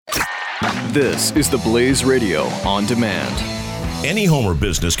This is the Blaze Radio on demand. Any home or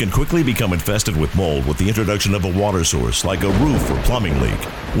business can quickly become infested with mold with the introduction of a water source like a roof or plumbing leak.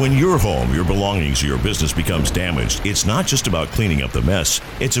 When your home, your belongings, or your business becomes damaged, it's not just about cleaning up the mess.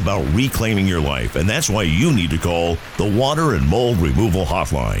 It's about reclaiming your life, and that's why you need to call the Water and Mold Removal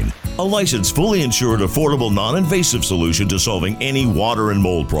Hotline. A licensed, fully insured, affordable, non-invasive solution to solving any water and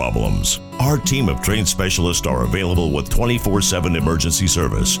mold problems. Our team of trained specialists are available with 24/7 emergency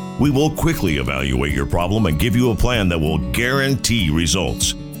service. We will quickly evaluate your problem and give you a plan that will guarantee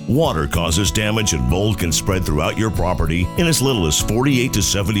results. Water causes damage and mold can spread throughout your property in as little as 48 to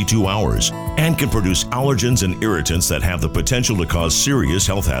 72 hours and can produce allergens and irritants that have the potential to cause serious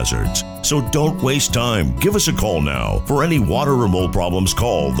health hazards. So don't waste time. Give us a call now. For any water or mold problems,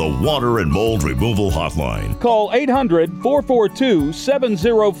 call the Water and Mold Removal Hotline. Call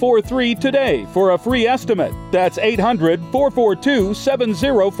 800-442-7043 today for a free estimate. That's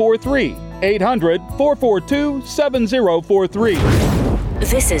 800-442-7043. 800-442-7043.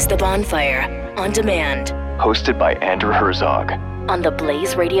 This is The Bonfire on Demand. Hosted by Andrew Herzog. On the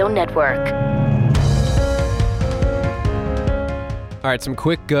Blaze Radio Network. All right, some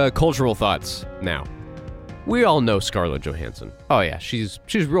quick cultural thoughts now. We all know Scarlett Johansson. Oh yeah, she's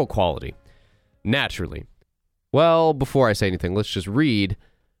real quality. Naturally. Well, before I say anything, let's just read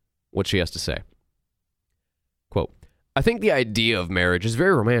what she has to say. Quote, I think the idea of marriage is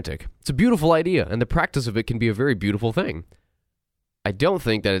very romantic. It's a beautiful idea, and the practice of it can be a very beautiful thing. I don't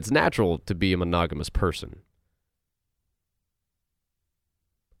think that it's natural to be a monogamous person.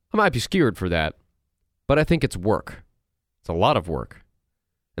 I might be skewered for that, but I think it's work. It's a lot of work.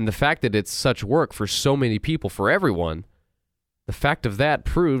 And the fact that it's such work for so many people, for everyone, the fact of that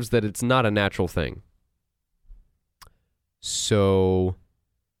proves that it's not a natural thing. So,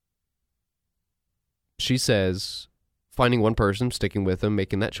 she says, finding one person, sticking with them,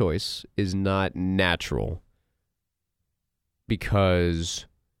 making that choice is not natural. Because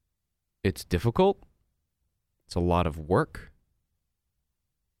it's difficult. It's a lot of work.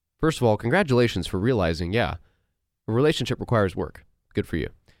 First of all, congratulations for realizing, yeah, a relationship requires work. Good for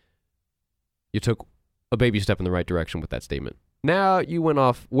you. You took a baby step in the right direction with that statement. Now you went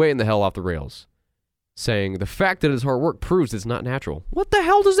off, way in the hell off the rails, saying the fact that it's hard work proves it's not natural. What the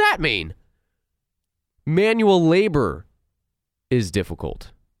hell does that mean? Manual labor is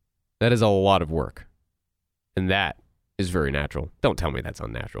difficult. That is a lot of work. And that is very natural. Don't tell me that's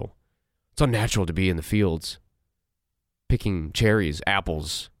unnatural. It's unnatural to be in the fields, picking cherries,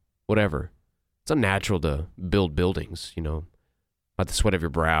 apples, whatever. It's unnatural to build buildings, by the sweat of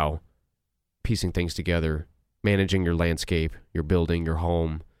your brow, piecing things together, managing your landscape, your building, your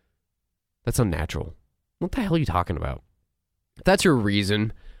home. That's unnatural. What the hell are you talking about? If that's your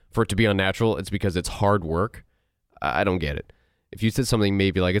reason for it to be unnatural, it's because it's hard work. I don't get it. If you said something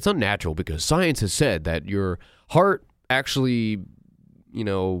maybe like, it's unnatural because science has said that your heart actually,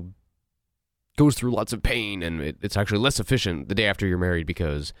 goes through lots of pain and it's actually less efficient the day after you're married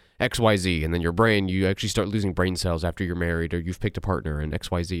because XYZ, and then your brain, you actually start losing brain cells after you're married or you've picked a partner and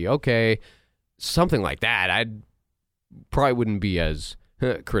XYZ. Okay, something like that. I probably wouldn't be as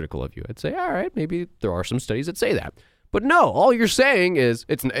critical of you. I'd say, all right, maybe there are some studies that say that. But no, all you're saying is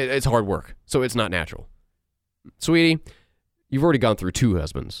it's hard work, so it's not natural. Sweetie, you've already gone through 2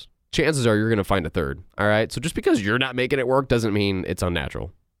 husbands. Chances are you're going to find a third, all right? So just because you're not making it work doesn't mean it's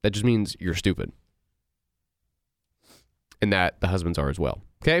unnatural. That just means you're stupid. And that the husbands are as well,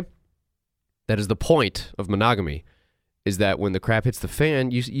 okay? That is the point of monogamy, is that when the crap hits the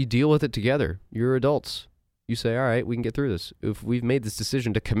fan, you deal with it together. You're adults. You say, all right, we can get through this. If we've made this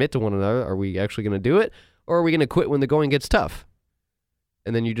decision to commit to one another, are we actually going to do it? Or are we going to quit when the going gets tough?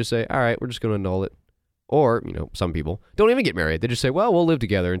 And then you just say, all right, we're just going to annul it. Or, some people don't even get married. They just say, well, we'll live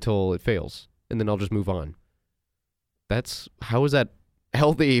together until it fails, and then I'll just move on. How is that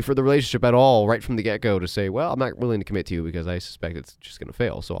healthy for the relationship at all, right from the get-go, to say, well, I'm not willing to commit to you because I suspect it's just going to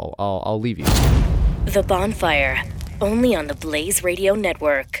fail, so I'll leave you. The Bonfire, only on the Blaze Radio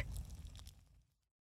Network.